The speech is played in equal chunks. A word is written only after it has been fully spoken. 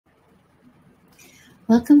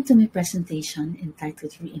Welcome to my presentation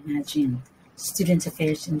entitled Reimagined, Student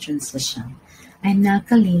Affairs in Transition. I'm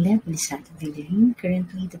Naka Balisado Villarin,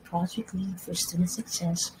 currently the project lead for student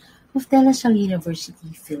success of De La Salle University,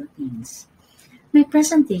 Philippines. My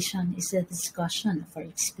presentation is a discussion of our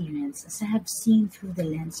experience as I have seen through the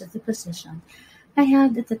lens of the position I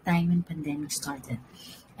had at the time when pandemic started.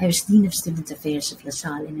 I was Dean of Student Affairs of La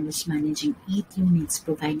Salle and I was managing 8 units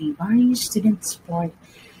providing various student support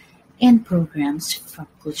and programs from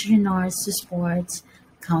culture and arts to sports,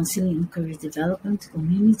 counseling and career development,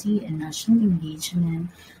 community and national engagement,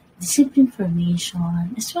 discipline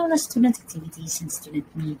formation, as well as student activities and student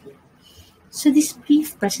media. So this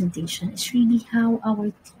brief presentation is really how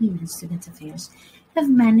our team in student affairs have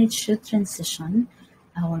managed to transition,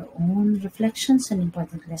 our own reflections on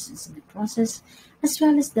important lessons in the process, as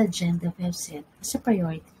well as the agenda we have set as a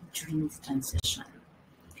priority during the transition.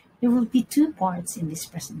 There will be 2 parts in this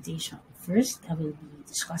presentation. First, I will be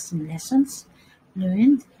discussing lessons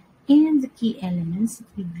learned and the key elements that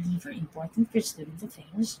we believe are important for student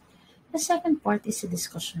affairs. The second part is a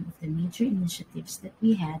discussion of the major initiatives that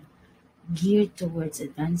we had geared towards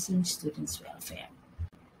advancing students' welfare.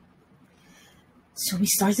 So we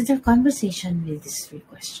started our conversation with these 3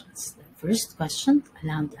 questions. The first question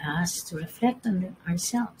allowed us to reflect on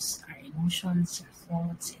ourselves, our emotions, our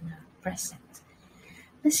thoughts, and our present.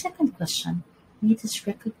 The second question made us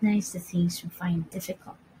recognize the things we find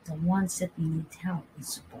difficult, the ones that we need help and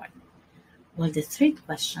support. While the third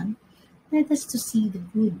question led us to see the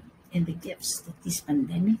good and the gifts that this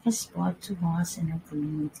pandemic has brought to us and our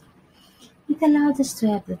community. It allowed us to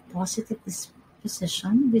have that positive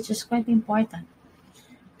disposition, which is quite important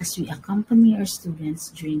as we accompany our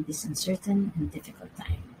students during this uncertain and difficult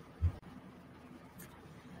time.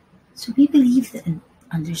 So we believe that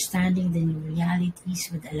understanding the new realities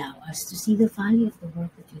would allow us to see the value of the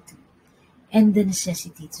work that we do and the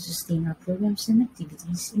necessity to sustain our programs and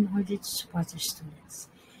activities in order to support our students.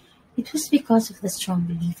 It was because of the strong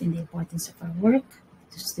belief in the importance of our work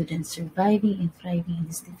to students surviving and thriving in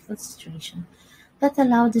this difficult situation that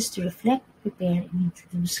allowed us to reflect, prepare, and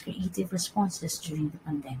introduce creative responses during the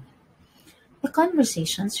pandemic. The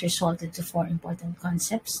conversations resulted to 4 important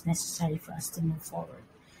concepts necessary for us to move forward.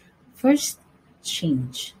 First,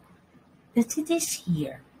 change. That it is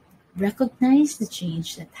here. Recognize the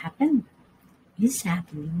change that happened, is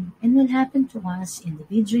happening, and will happen to us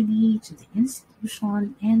individually, to the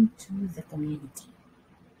institution, and to the community.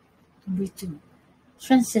 Number 2,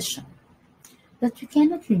 transition. That we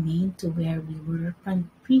cannot remain to where we were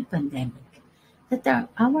pre-pandemic. That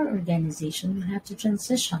our organization will have to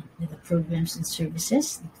transition with the programs and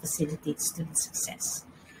services that facilitate student success.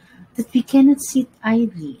 That we cannot sit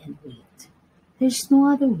idly and wait. There's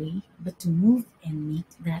no other way but to move and make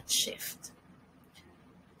that shift.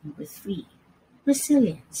 Number 3,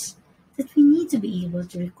 resilience. That we need to be able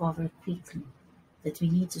to recover quickly. That we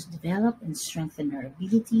need to develop and strengthen our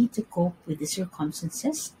ability to cope with the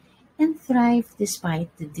circumstances and thrive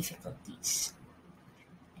despite the difficulties.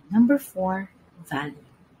 And number 4, value.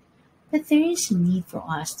 That there is a need for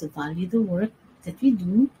us to value the work that we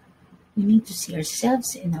do. We need to see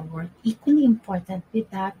ourselves and our work equally important with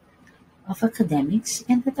that of academics,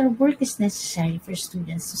 and that our work is necessary for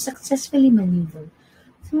students to successfully maneuver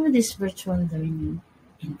through this virtual learning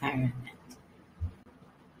environment.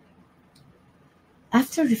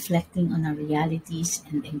 After reflecting on our realities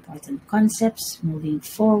and the important concepts moving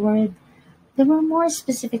forward, there were more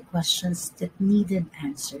specific questions that needed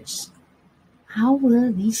answers. How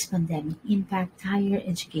will this pandemic impact higher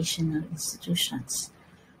educational institutions?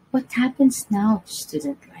 What happens now to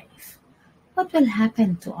student life? What will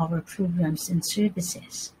happen to our programs and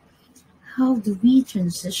services? How do we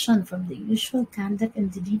transition from the usual conduct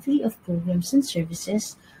and delivery of programs and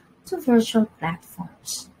services to virtual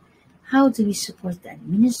platforms? How do we support the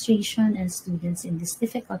administration and students in this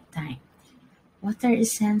difficult time? What are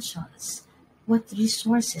essentials? What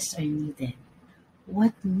resources are needed?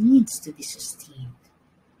 What needs to be sustained?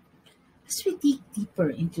 As we dig deeper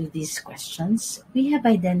into these questions, we have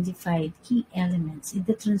identified key elements in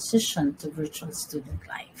the transition to virtual student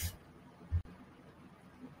life.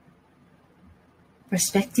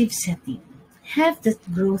 Perspective setting. Have that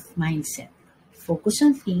growth mindset. Focus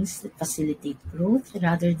on things that facilitate growth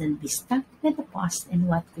rather than be stuck with the past and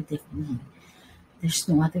what could have been. There's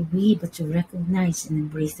no other way but to recognize and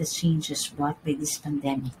embrace the changes brought by this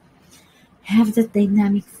pandemic. Have that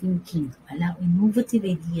dynamic thinking, allow innovative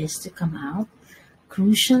ideas to come out,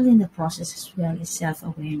 crucial in the process as well as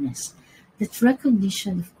self-awareness, that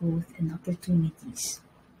recognition of growth and opportunities.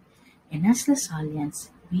 And as Lasallians,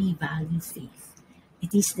 we value faith.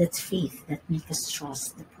 It is that faith that makes us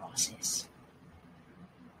trust the process.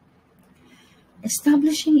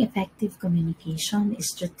 Establishing effective communication is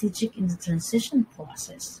strategic in the transition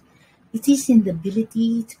process. It is in the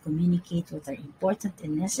ability to communicate what are important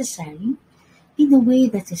and necessary in a way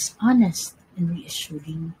that is honest and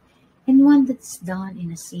reassuring, and one that's done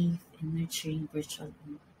in a safe and nurturing virtual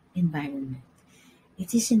environment.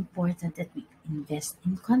 It is important that we invest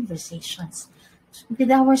in conversations with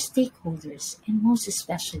our stakeholders and most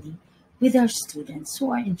especially with our students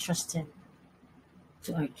who are entrusted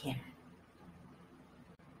to our care.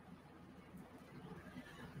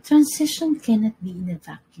 Transition cannot be in a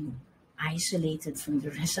vacuum, isolated from the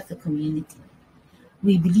rest of the community.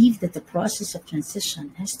 We believe that the process of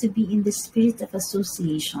transition has to be in the spirit of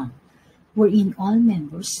association, wherein all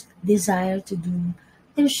members desire to do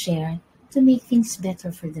their share to make things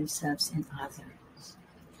better for themselves and others.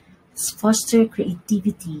 Foster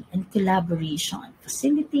creativity and collaboration,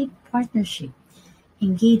 facilitate partnership,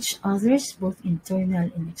 engage others, both internal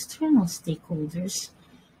and external stakeholders,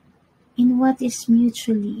 in what is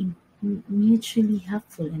mutually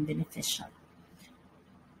helpful and beneficial.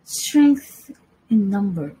 Strength in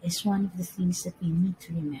number is one of the things that we need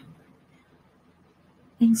to remember.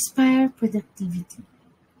 Inspire productivity,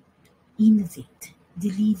 innovate,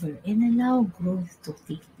 deliver, and allow growth to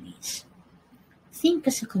take place. Think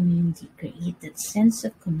as a community, create that sense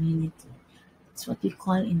of community. It's what we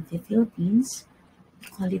call in the Philippines, we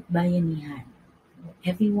call it bayanihan, where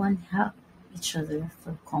everyone help each other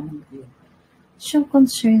for common good. Show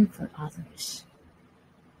concern for others.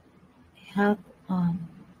 Help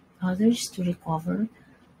others to recover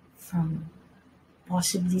from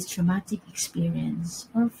possibly traumatic experience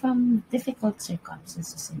or from difficult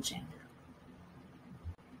circumstances in general.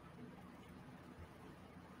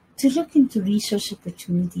 To look into resource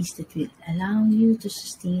opportunities that will allow you to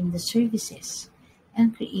sustain the services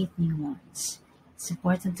and create new ones. It's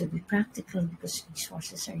important to be practical because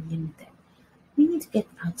resources are limited. We need to get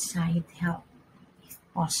outside help if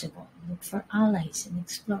possible. Look for allies and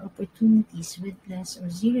explore opportunities with less or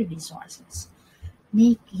zero resources.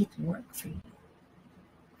 Make it work for you.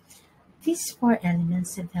 These four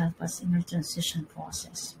elements have helped us in our transition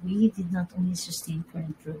process. We did not only sustain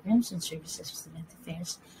current programs and services of student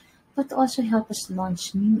affairs, but also help us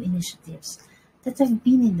launch new initiatives that have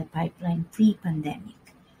been in the pipeline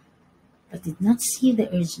pre-pandemic, but did not see the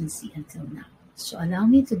urgency until now. So allow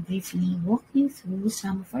me to briefly walk you through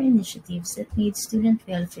some of our initiatives that made student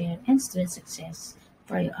welfare and student success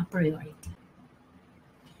a priority.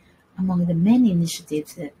 Among the many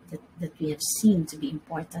initiatives that we have seen to be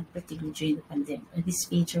important, particularly during the pandemic, are these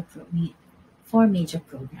four major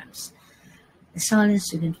programs. The Solid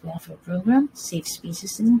Student Welfare Program, Safe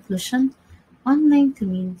Spaces and Inclusion, online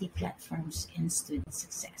community platforms, and student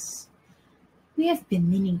success. We have been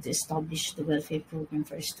meaning to establish the welfare program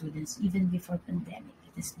for students even before pandemic.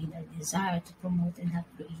 It has been our desire to promote and help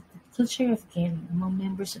create a culture of caring among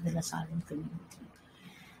members of the Lasallian community.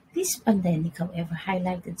 This pandemic, however,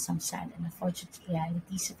 highlighted some sad and unfortunate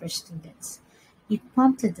realities of our students. It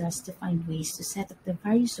prompted us to find ways to set up the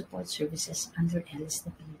various support services under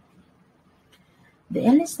LSWP. The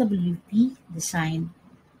LSWP designed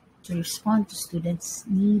to respond to students'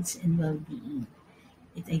 needs and well-being.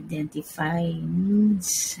 It identifies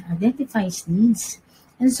needs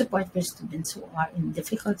and support for students who are in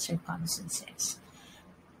difficult circumstances,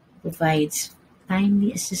 provides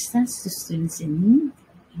timely assistance to students in need,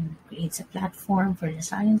 and creates a platform for the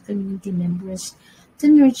silent community members to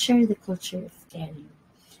nurture the culture of caring,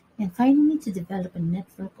 and finally to develop a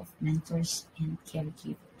network of mentors and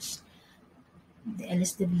caregivers. The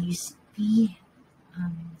LSWP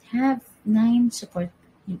have 9 support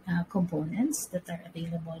components that are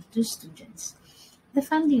available to students, the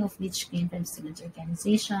funding of which came from student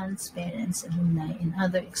organizations, parents, alumni, and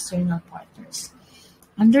other external partners.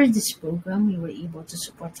 Under this program, we were able to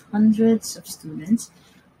support hundreds of students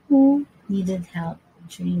who needed help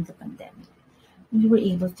during the pandemic. We were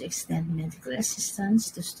able to extend medical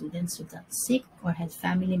assistance to students who got sick or had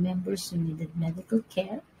family members who needed medical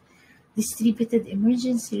care, distributed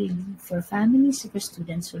emergency relief for families of our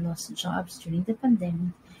students who lost jobs during the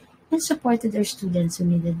pandemic, and supported our students who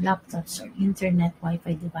needed laptops or internet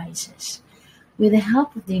Wi-Fi devices. With the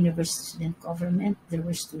help of the university student government, there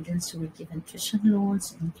were students who were given tuition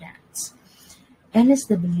loans and grants.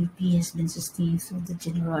 LSWP has been sustained through the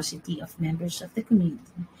generosity of members of the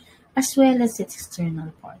community as well as its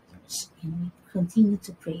external partners, and we continue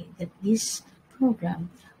to pray that this program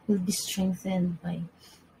will be strengthened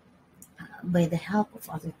by the help of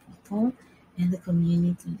other people and the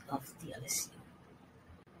community of the LSU.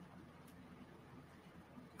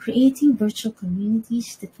 Creating virtual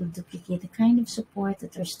communities that will duplicate the kind of support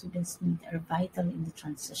that our students need are vital in the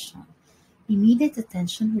transition. Immediate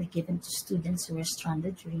attention were given to students who were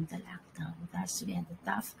stranded during the lockdown. Thus, we had a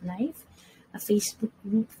Tough Life, a Facebook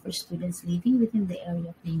group for students living within the area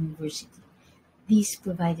of the university. These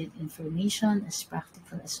provided information as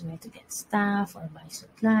practical as where to get staff or buy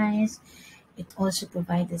supplies. It also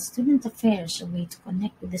provided student affairs a way to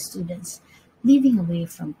connect with the students living away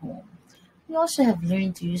from home. We also have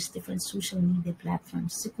learned to use different social media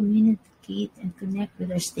platforms to communicate and connect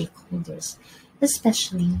with our stakeholders,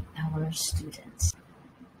 especially our students.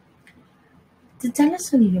 The De La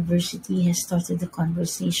Salle University has started the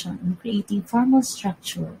conversation on creating formal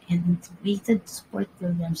structure and integrated support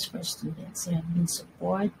programs for students. There have been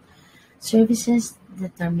support services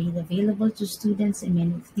that are made available to students, and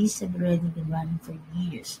many of these have already been running for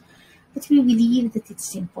years. But we believe that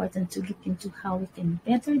it's important to look into how we can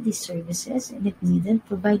better these services and, if needed,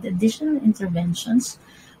 provide additional interventions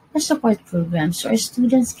or support programs so our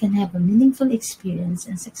students can have a meaningful experience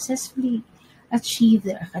and successfully achieve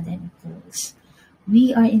their academic goals.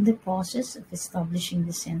 We are in the process of establishing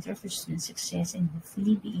the Center for Student Success and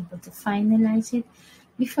hopefully be able to finalize it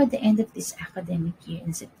before the end of this academic year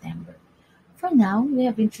in September. For now, we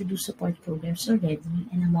have introduced support programs already,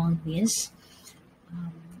 and among these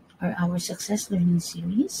um, are our Success Learning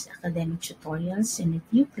Series, academic tutorials, and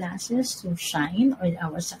review classes to shine or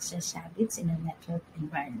our success habits in a network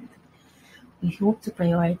environment. We hope to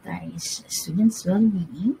prioritize students'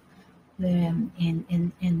 well-being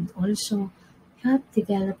and also help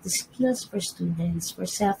develop the skills for students for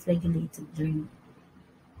self-regulated learning.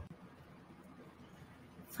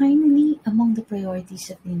 Finally, among the priorities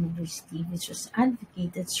of the university, which was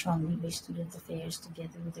advocated strongly by Student Affairs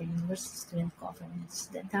together with the University Student Governance,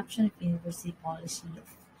 the adoption of university policy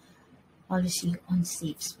on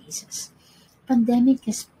safe spaces. Pandemic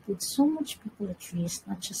has put so much people at risk,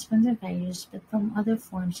 not just from the virus, but from other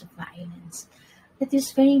forms of violence. It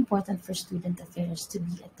is very important for Student Affairs to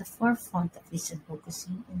be at the forefront of this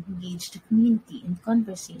advocacy and engage the community in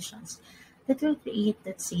conversations that will create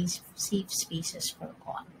that safe spaces for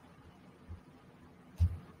all.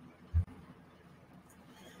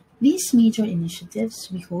 These major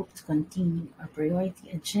initiatives we hope to continue. Our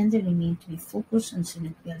priority agenda remain to be focused on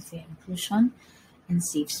student welfare inclusion and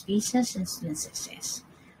safe spaces and student success.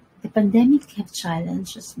 The pandemic has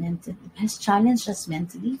challenged us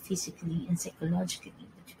mentally, physically, and psychologically,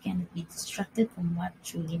 but we cannot be distracted from what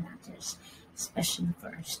truly matters, especially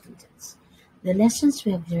for our students. The lessons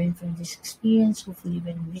we have learned from this experience hopefully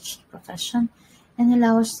will enrich the profession and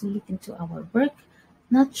allow us to look into our work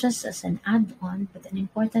not just as an add-on but an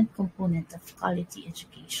important component of quality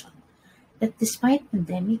education. That despite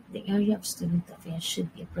pandemic, the area of student affairs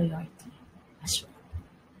should be a priority as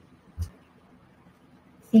well.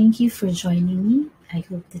 Thank you for joining me. I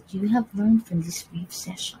hope that you have learned from this brief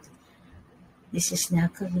session. This is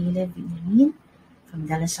Naka Leila Villarin from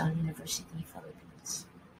De La Salle University, Philippines.